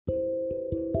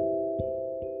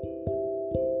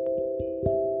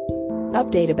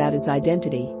Update about his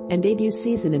identity and debut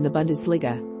season in the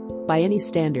Bundesliga. By any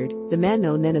standard, the man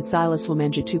known then as Silas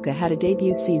Wamangituka had a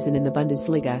debut season in the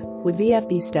Bundesliga with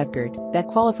VfB Stuttgart that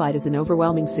qualified as an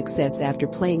overwhelming success after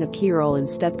playing a key role in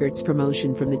Stuttgart's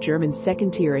promotion from the German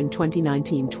second tier in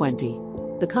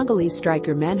 2019-20. The Congolese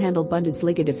striker manhandled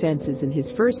Bundesliga defenses in his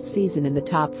first season in the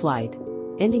top flight.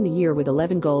 Ending the year with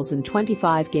 11 goals in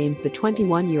 25 games, the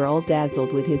 21-year-old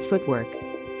dazzled with his footwork,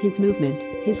 his movement,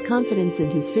 his confidence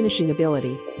and his finishing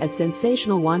ability, a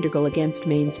sensational wonder goal against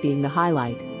Mainz being the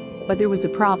highlight. But there was a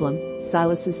problem.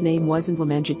 Silas's name wasn't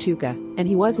Wamangituka, and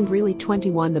he wasn't really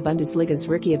 21. The Bundesliga's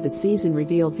Rookie of the Season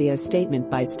revealed via a statement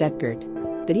by Stuttgart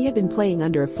that he had been playing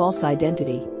under a false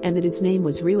identity and that his name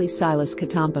was really Silas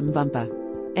Katampa Mvumpa,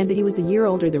 and that he was a year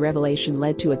older. The revelation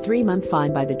led to a 3-month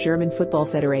fine by the German Football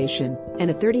Federation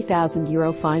and a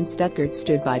 €30,000 fine. Stuttgart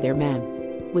stood by their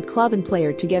man, with club and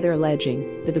player together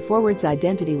alleging that the forward's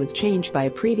identity was changed by a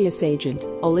previous agent,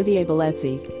 Olivier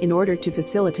Bellesi, in order to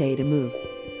facilitate a move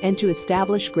and to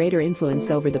establish greater influence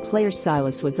over the player.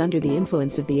 Silas was under the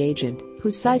influence of the agent,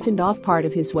 who siphoned off part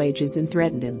of his wages and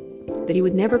threatened him that he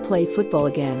would never play football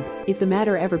again if the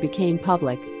matter ever became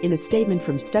public. In a statement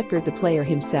from Stuttgart, the player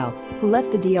himself, who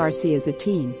left the DRC as a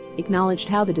teen, acknowledged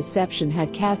how the deception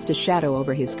had cast a shadow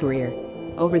over his career.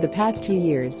 Over the past few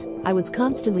years, I was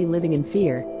constantly living in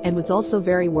fear and was also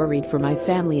very worried for my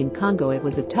family in Congo. It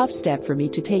was a tough step for me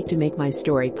to take to make my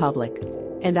story public,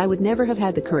 and I would never have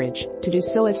had the courage to do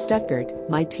so if Stuttgart,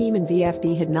 my team and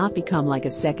VfB had not become like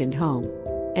a second home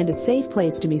and a safe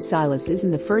place to me. Silas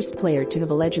isn't the first player to have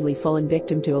allegedly fallen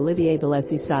victim to Olivier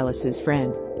Bellesi. Silas's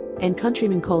friend and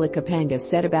countryman Kole Kapanga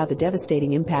said about the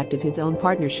devastating impact of his own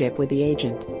partnership with the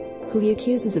agent, who he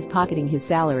accuses of pocketing his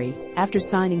salary. After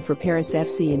signing for Paris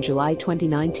FC in July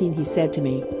 2019, he said to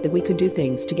me that we could do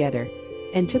things together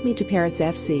and took me to Paris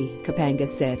FC, Kapanga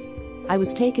said. I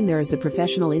was taken there as a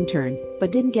professional intern,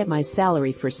 but didn't get my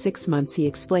salary for 6 months. He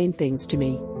explained things to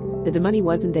me, that the money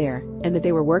wasn't there and that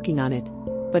they were working on it,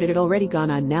 but it had already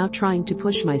gone. I'm now trying to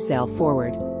push myself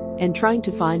forward and trying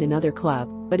to find another club,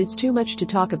 but it's too much to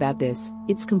talk about this.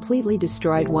 It's completely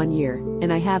destroyed 1 year,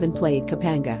 and I haven't played.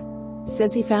 Kapanga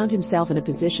says he found himself in a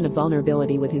position of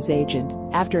vulnerability with his agent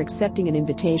after accepting an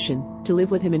invitation to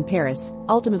live with him in Paris,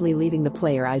 ultimately leaving the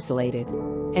player isolated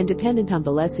and dependent on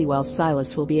Bellesi. While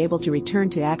Silas will be able to return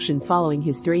to action following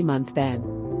his 3-month ban,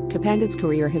 Kapanga's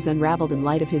career has unraveled in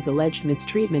light of his alleged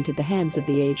mistreatment at the hands of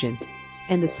the agent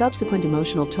and the subsequent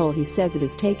emotional toll he says it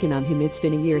has taken on him. It's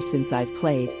been a year since I've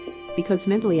played because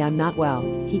mentally I'm not well,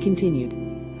 he continued.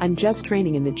 I'm just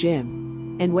training in the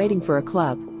gym and waiting for a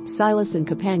club. Silas and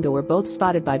Kapanga were both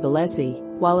spotted by Bellesi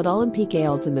while at Olympique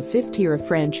Lyonnais in the 5th tier of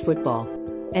French football,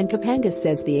 and Kapanga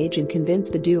says the agent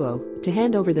convinced the duo to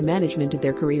hand over the management of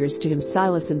their careers to him.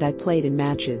 Silas and I played in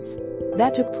matches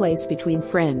that took place between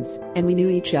friends, and we knew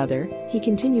each other, he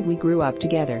continued. We grew up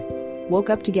together, woke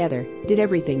up together, did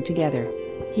everything together.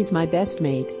 He's my best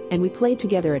mate, and we played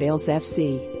together at Lens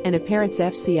FC and at Paris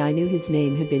FC. I knew his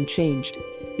name had been changed.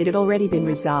 It had already been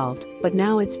resolved, but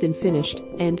now it's been finished,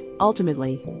 and,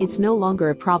 ultimately, it's no longer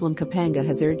a problem. Kapanga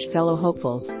has urged fellow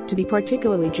hopefuls to be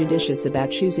particularly judicious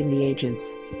about choosing the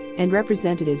agents and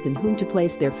representatives in whom to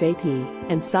place their faith. He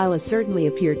and Silas certainly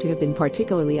appear to have been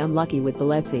particularly unlucky with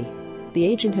Bellesi. The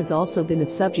agent has also been the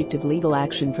subject of legal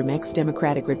action from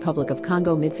ex-Democratic Republic of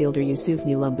Congo midfielder Youssouf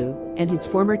Nulumbu and his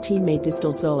former teammate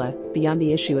Distal Zola. Beyond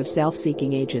the issue of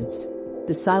self-seeking agents,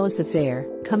 the Silas affair,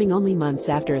 coming only months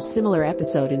after a similar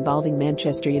episode involving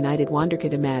Manchester United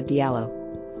wonderkid Amad Diallo,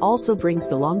 also brings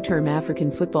the long-term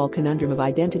African football conundrum of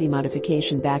identity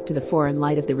modification back to the fore in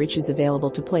light of the riches available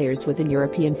to players within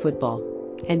European football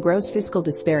and gross fiscal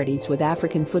disparities with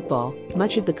African football.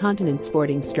 Much of the continent's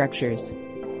sporting structures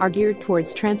are geared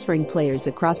towards transferring players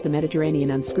across the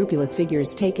Mediterranean. Unscrupulous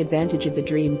figures take advantage of the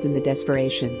dreams and the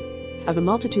desperation of a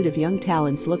multitude of young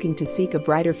talents looking to seek a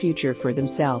brighter future for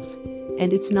themselves.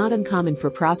 And it's not uncommon for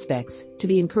prospects to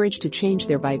be encouraged to change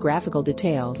their biographical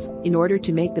details in order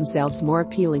to make themselves more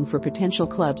appealing for potential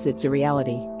clubs. It's a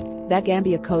reality that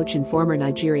Gambia coach and former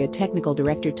Nigeria technical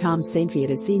director Tom Saintfiet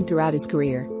has seen throughout his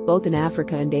career, both in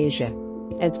Africa and Asia.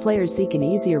 As players seek an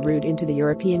easier route into the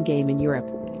European game in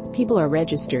Europe, people are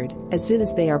registered as soon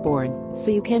as they are born,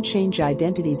 so you can't change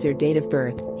identities or date of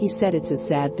birth. He said it's a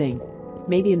sad thing.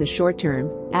 Maybe in the short term,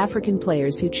 African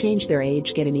players who change their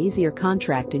age get an easier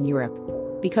contract in Europe,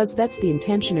 because that's the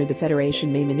intention, or the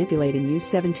federation may manipulate an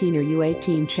U17 or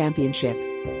U18 championship.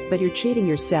 But you're cheating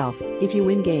yourself if you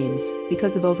win games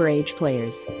because of overage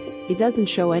players. It doesn't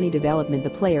show any development. The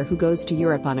player who goes to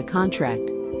Europe on a contract,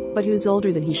 but who's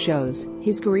older than he shows,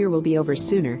 his career will be over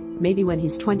sooner, maybe when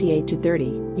he's 28 to 30.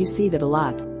 You see that a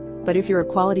lot. But if you're a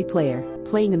quality player,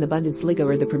 playing in the Bundesliga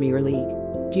or the Premier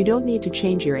League, you don't need to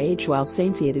change your age. While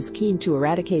Saintfiet is keen to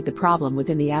eradicate the problem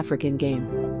within the African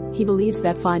game, he believes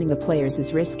that finding the players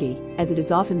is risky, as it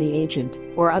is often the agent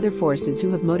or other forces who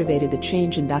have motivated the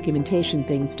change in documentation.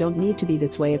 Things don't need to be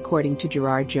this way, according to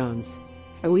Gerard Jones,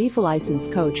 a UEFA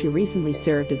licensed coach who recently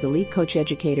served as a lead coach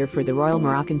educator for the Royal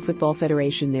Moroccan Football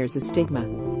Federation. There's a stigma,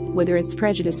 whether it's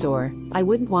prejudice or, I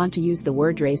wouldn't want to use the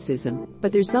word racism,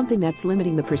 but there's something that's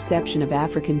limiting the perception of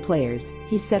African players.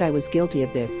 He said, I was guilty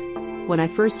of this when I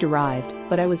first arrived,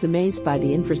 but I was amazed by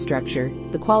the infrastructure,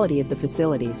 the quality of the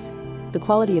facilities, the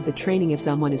quality of the training. If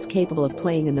someone is capable of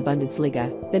playing in the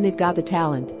Bundesliga, then they've got the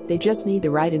talent. They just need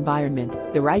the right environment,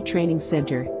 the right training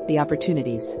center, the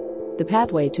opportunities, the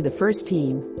pathway to the first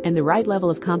team, and the right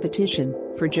level of competition.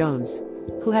 For Jones,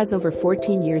 who has over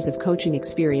 14 years of coaching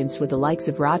experience with the likes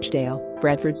of Rochdale,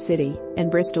 Bradford City, and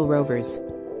Bristol Rovers,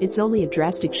 it's only a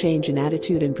drastic change in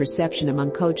attitude and perception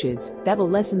among coaches that will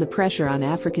lessen the pressure on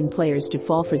African players to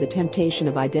fall for the temptation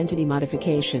of identity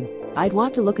modification. I'd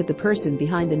want to look at the person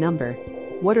behind the number.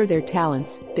 What are their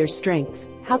talents, their strengths?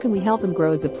 How can we help them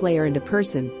grow as a player and a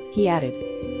person? He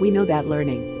added. We know that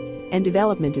learning and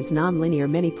development is non-linear.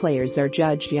 Many players are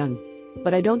judged young,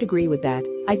 but I don't agree with that.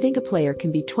 I think a player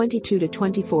can be 22 to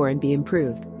 24 and be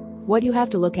improved. What you have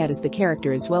to look at is the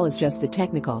character as well as just the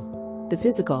technical, the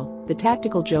physical, the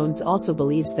tactical. Jones also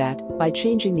believes that, by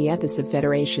changing the ethics of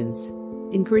federations,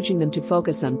 encouraging them to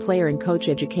focus on player and coach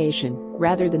education,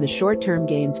 rather than the short-term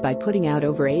gains by putting out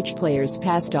over-age players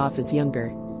passed off as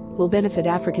younger, will benefit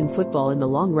African football in the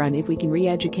long run. If we can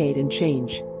re-educate and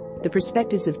change the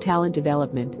perspectives of talent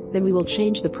development, then we will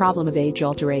change the problem of age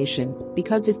alteration,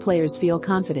 because if players feel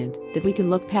confident that we can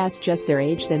look past just their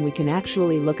age, then we can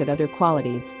actually look at other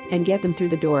qualities and get them through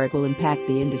the door. It will impact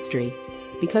the industry,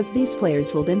 because these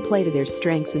players will then play to their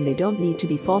strengths and they don't need to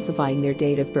be falsifying their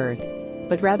date of birth,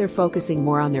 but rather focusing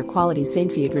more on their quality.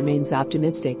 Saintfiet remains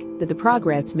optimistic that the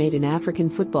progress made in African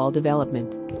football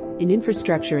development, in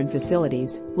infrastructure and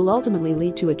facilities, will ultimately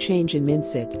lead to a change in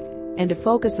mindset and a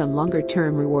focus on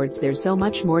longer-term rewards. There's so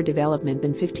much more development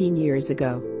than 15 years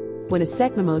ago, when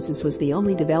ASEC Mimosas was the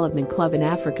only development club in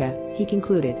Africa, he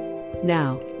concluded.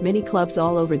 Now, many clubs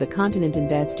all over the continent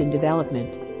invest in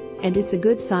development, and it's a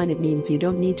good sign. It means you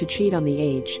don't need to cheat on the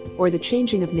age, or the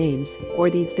changing of names, or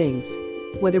these things,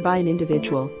 whether by an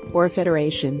individual, or a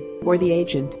federation, or the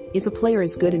agent. If a player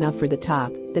is good enough for the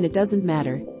top, then it doesn't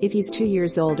matter if he's 2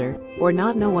 years older or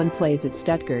not. No one plays at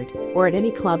Stuttgart or at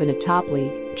any club in a top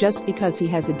league just because he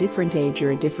has a different age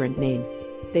or a different name.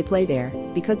 They play there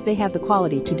because they have the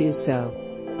quality to do so.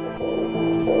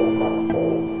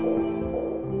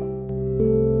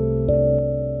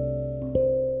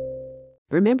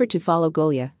 Remember to follow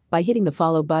Golia by hitting the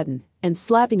follow button and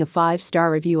slapping a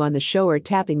 5-star review on the show or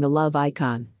tapping the love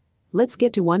icon. Let's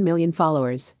get to 1 million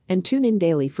followers and tune in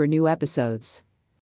daily for new episodes.